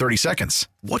approaching 30 seconds.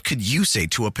 What could you say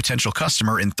to a potential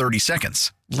customer in 30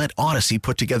 seconds? Let Odyssey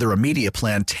put together a media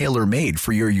plan tailor-made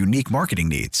for your unique marketing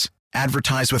needs.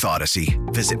 Advertise with Odyssey.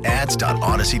 Visit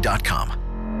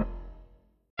ads.odyssey.com.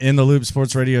 In the Loop,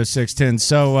 Sports Radio 610.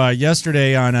 So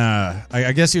yesterday on,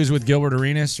 I guess he was with Gilbert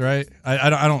Arenas, right? I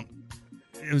don't.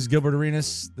 It was Gilbert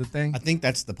Arenas, the thing? I think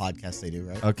that's the podcast they do,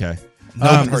 right? Okay.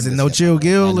 Is it No Chill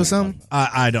Gil or something?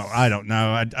 I don't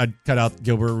know. I'd cut out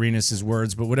Gilbert Arenas'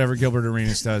 words, but whatever Gilbert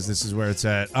Arenas does, this is where it's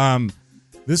at.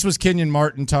 This was Kenyon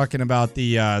Martin talking about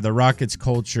the Rockets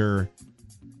culture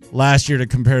last year to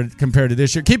compare to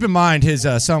this year. Keep in mind his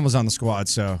son was on the squad,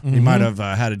 so he might have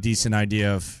had a decent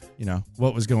idea of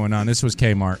what was going on. This was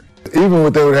Kmart. Even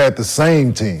if they would have had the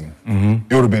same team,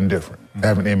 it would have been different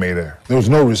having MA there. There was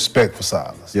no respect for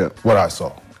Silas. Yeah, what I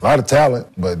saw. A lot of talent,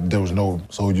 but there was no,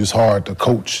 so it's just hard to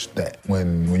coach that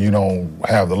when you don't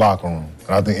have the locker room. And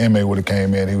I think M.A. would have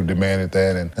came in, he would have demanded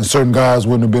that, and certain guys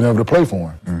wouldn't have been able to play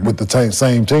for him. With the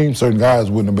same team, certain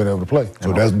guys wouldn't have been able to play.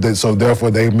 So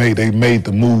therefore they made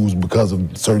the moves because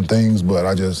of certain things, but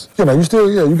I just,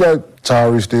 you got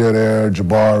Tyree still there,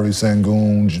 Jabari,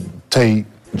 Sengun, Tate,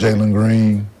 Jalen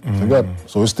Green.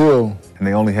 So it's still. And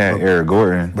they only had Eric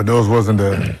Gordon. But those wasn't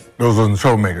the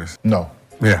troublemakers. No.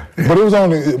 Yeah. But it was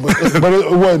only, but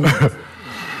it wasn't. The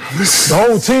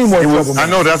whole team wasn't. I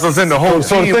know, that's what I'm saying. The whole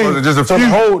team wasn't just a few.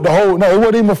 No, it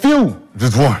wasn't even a few.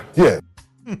 Just one. Yeah.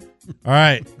 All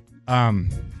right.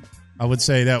 I would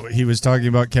say that he was talking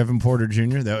about Kevin Porter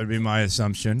Jr. That would be my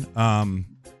assumption. You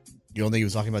don't think he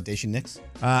was talking about Dacian Nix?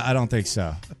 I don't think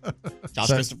so. Josh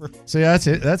Christopher? So yeah, that's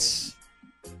it. That's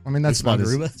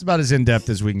about as in-depth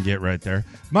as we can get right there.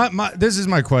 This is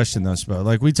my question, though, Spo.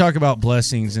 Like, we talk about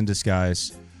blessings in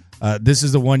disguise. This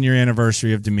is the 1-year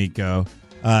anniversary of DeMeco.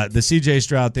 The CJ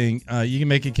Stroud thing, you can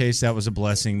make a case that was a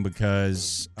blessing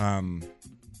because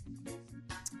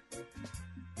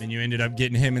you ended up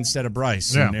getting him instead of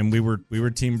Bryce. Yeah. And we were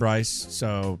Team Bryce.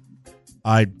 So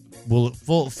I will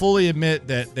fully admit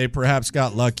that they perhaps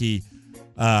got lucky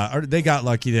Or they got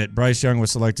lucky that Bryce Young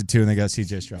was selected too, and they got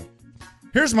C.J. Stroud.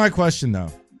 Here's my question,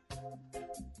 though.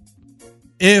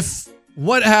 If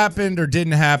what happened or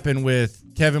didn't happen with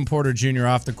Kevin Porter Jr.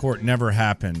 off the court never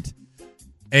happened,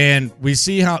 and we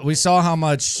saw how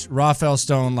much Rafael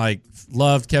Stone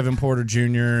loved Kevin Porter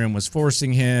Jr. and was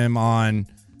forcing him on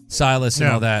Silas and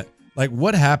all that.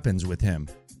 What happens with him?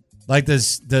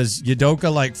 Does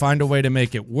Udoka find a way to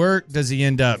make it work? Does he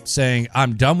end up saying,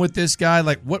 I'm done with this guy?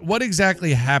 What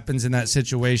exactly happens in that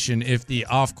situation if the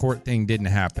off-court thing didn't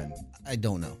happen? I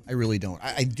don't know. I really don't.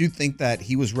 I do think that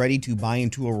he was ready to buy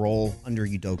into a role under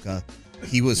Udoka.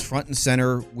 He was front and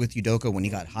center with Udoka when he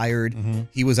got hired. Mm-hmm.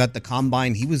 He was at the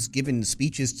combine. He was giving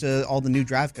speeches to all the new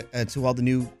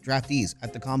draftees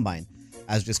at the combine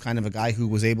as just kind of a guy who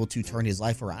was able to turn his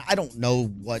life around. I don't know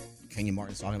what Kenyon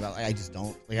Martin's talking about. I just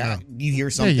don't. You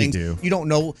hear something. Yeah, you do. You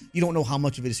don't know how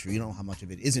much of it is true. You don't know how much of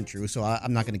it isn't true. So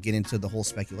I'm not going to get into the whole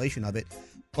speculation of it.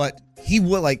 But he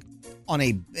would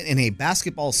in a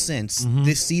basketball sense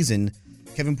this season,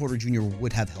 Kevin Porter Jr.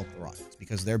 would have helped the Rockets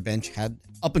because their bench had,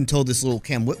 up until this little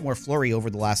Cam Whitmore flurry over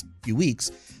the last few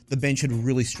weeks, the bench had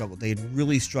really struggled. They had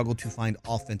really struggled to find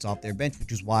offense off their bench,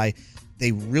 which is why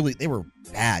they were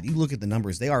bad. You look at the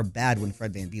numbers; they are bad when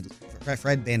Fred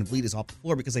VanVleet is off the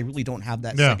floor because they really don't have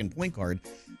that second point guard.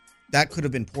 That could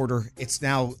have been Porter. It's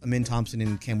now Amin Thompson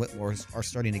and Cam Whitmore are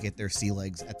starting to get their sea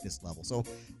legs at this level. So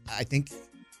I think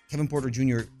Kevin Porter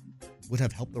Jr. would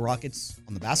have helped the Rockets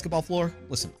on the basketball floor.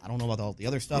 Listen, I don't know about all the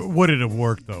other stuff. Would it have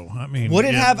worked, though? I mean, would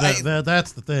it have?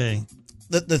 That's the thing.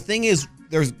 The thing is,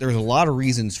 there's a lot of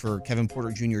reasons for Kevin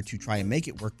Porter Jr. to try and make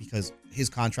it work because his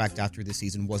contract after this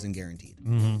season wasn't guaranteed.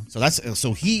 Mm-hmm. So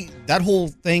that whole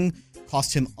thing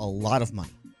cost him a lot of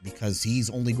money because he's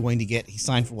only going to he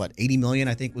signed for $80 million,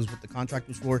 I think was what the contract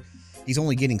was for. He's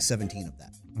only getting 17 of that.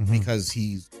 Mm-hmm. Because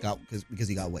he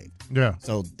got waived. Yeah.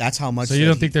 So that's how much. So you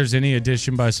don't think there's any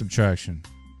addition by subtraction?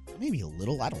 Maybe a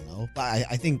little. I don't know. But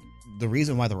I think the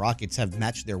reason why the Rockets have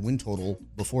matched their win total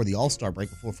before the All-Star break,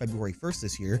 before February 1st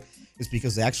this year, is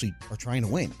because they actually are trying to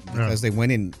win. Because they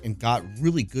went in and got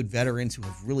really good veterans who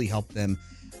have really helped them.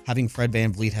 Having Fred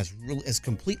VanVleet has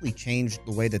completely changed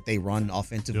the way that they run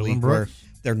offensively. Where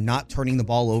they're not turning the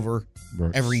ball over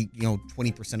every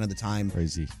 20% of the time.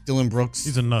 Crazy. Dylan Brooks,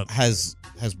 he's a nut. has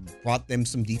brought them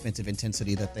some defensive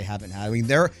intensity that they haven't had. I mean,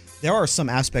 there are some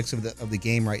aspects of the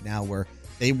game right now where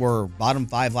they were bottom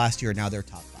 5 last year, and now they're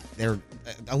top 5. They're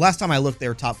last time I looked, they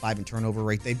were top 5 in turnover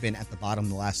rate. They've been at the bottom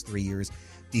the last 3 years.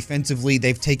 Defensively,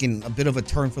 they've taken a bit of a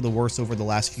turn for the worse over the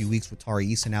last few weeks with Tari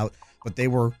Eason out, but they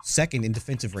were second in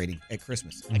defensive rating at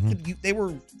Christmas. Mm-hmm.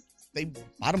 They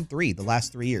bottom 3 the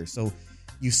last 3 years. So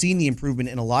you've seen the improvement,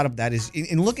 and a lot of that is.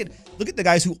 And look at the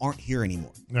guys who aren't here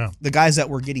anymore. Yeah. The guys that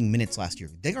were getting minutes last year,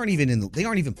 they aren't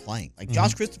even playing. Like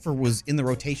Josh Christopher was in the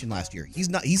rotation last year.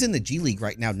 He's in the G League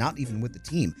right now, not even with the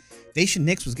team. Daishen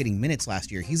Nix was getting minutes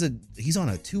last year. He's on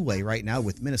a 2-way right now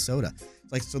with Minnesota.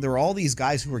 So there were all these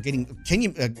guys who were getting.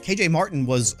 KJ Martin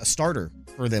was a starter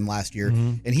for them last year,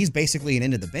 and he's basically an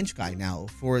end of the bench guy now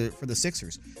for the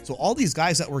Sixers. So all these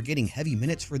guys that were getting heavy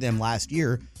minutes for them last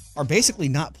year are basically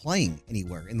not playing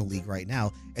anywhere in the league right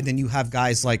now. And then you have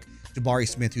guys like Jabari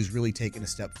Smith, who's really taken a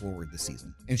step forward this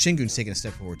season, and Şengün's taken a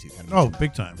step forward too.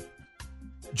 Big time.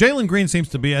 Jalen Green seems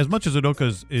to be, as much as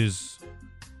Udoka is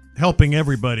helping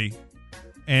everybody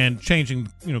and changing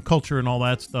culture and all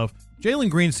that stuff, Jalen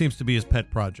Green seems to be his pet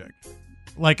project.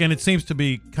 And it seems to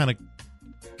be kind of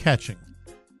catching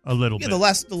a little bit. The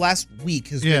last week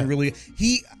has been really.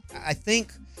 I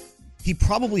think he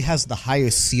probably has the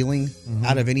highest ceiling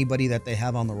out of anybody that they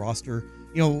have on the roster.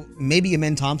 Maybe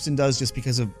Amin Thompson does just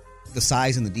because of the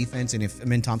size and the defense, and if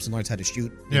Amin Thompson learns how to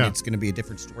shoot, then it's going to be a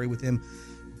different story with him.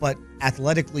 But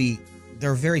athletically,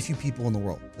 there are very few people in the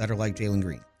world that are like Jalen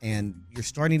Green, and you're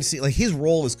starting to see his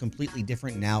role is completely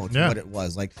different now to what it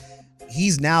was. He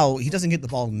doesn't get the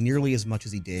ball nearly as much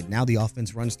as he did. Now the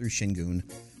offense runs through Şengün,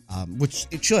 which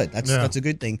it should. That's a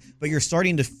good thing. But you're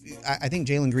starting to. I think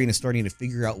Jalen Green is starting to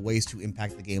figure out ways to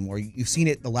impact the game more. You've seen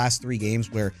it the last 3 games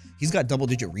where he's got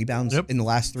double-digit rebounds in the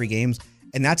last 3 games,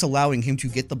 and that's allowing him to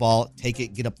get the ball, take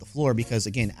it, get up the floor because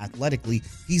again, athletically,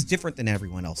 he's different than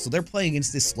everyone else. So they're playing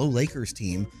against this slow Lakers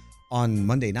team on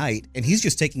Monday night, and he's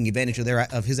just taking advantage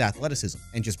of his athleticism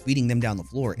and just beating them down the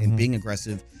floor and being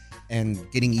aggressive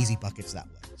and getting easy buckets that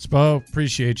way. Spo,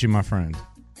 appreciate you, my friend.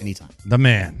 Anytime. The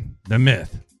man, the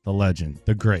myth, the legend,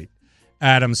 the great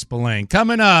Adam Spolane.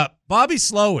 Coming up, Bobby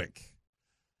Slowick.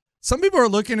 Some people are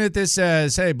looking at this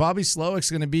as, hey, Bobby Slowick's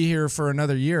going to be here for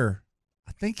another year.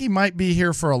 I think he might be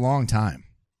here for a long time.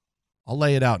 I'll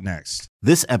lay it out next.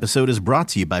 This episode is brought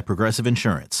to you by Progressive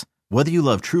Insurance. Whether you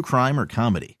love true crime or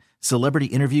comedy, Celebrity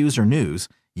interviews or news,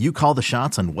 you call the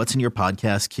shots on what's in your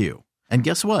podcast queue. And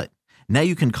guess what? Now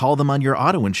you can call them on your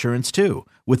auto insurance too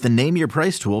with the Name Your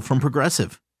Price tool from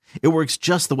Progressive. It works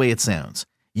just the way it sounds.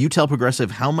 You tell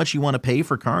Progressive how much you want to pay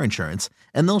for car insurance,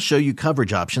 and they'll show you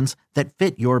coverage options that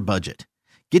fit your budget.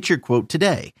 Get your quote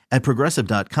today at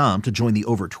Progressive.com to join the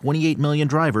over 28 million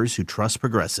drivers who trust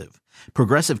Progressive.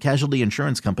 Progressive Casualty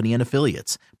Insurance Company and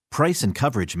Affiliates. Price and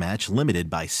coverage match limited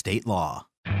by state law.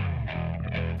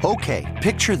 Okay,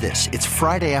 picture this. It's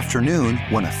Friday afternoon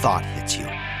when a thought hits you.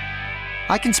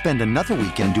 I can spend another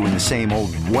weekend doing the same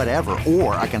old whatever,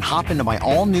 or I can hop into my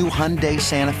all-new Hyundai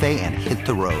Santa Fe and hit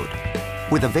the road.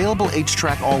 With available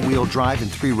H-Track all-wheel drive and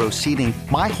 3-row seating,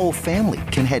 my whole family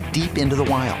can head deep into the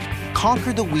wild.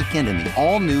 Conquer the weekend in the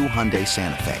all-new Hyundai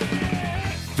Santa Fe.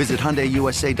 Visit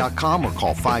HyundaiUSA.com or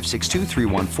call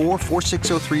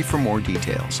 562-314-4603 for more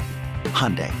details.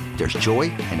 Hyundai, there's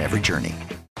joy in every journey.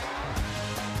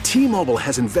 T-Mobile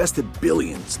has invested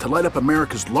billions to light up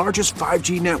America's largest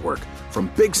 5G network, from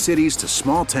big cities to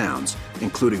small towns,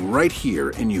 including right here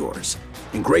in yours.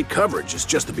 And great coverage is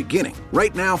just the beginning.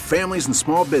 Right now, families and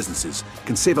small businesses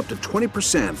can save up to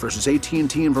 20% versus AT&T and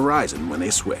Verizon when they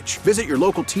switch. Visit your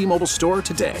local T-Mobile store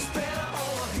today.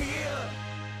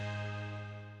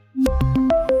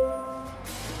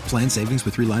 Plan savings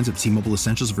with 3 lines of T-Mobile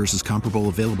Essentials versus comparable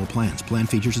available plans. Plan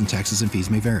features and taxes and fees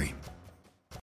may vary.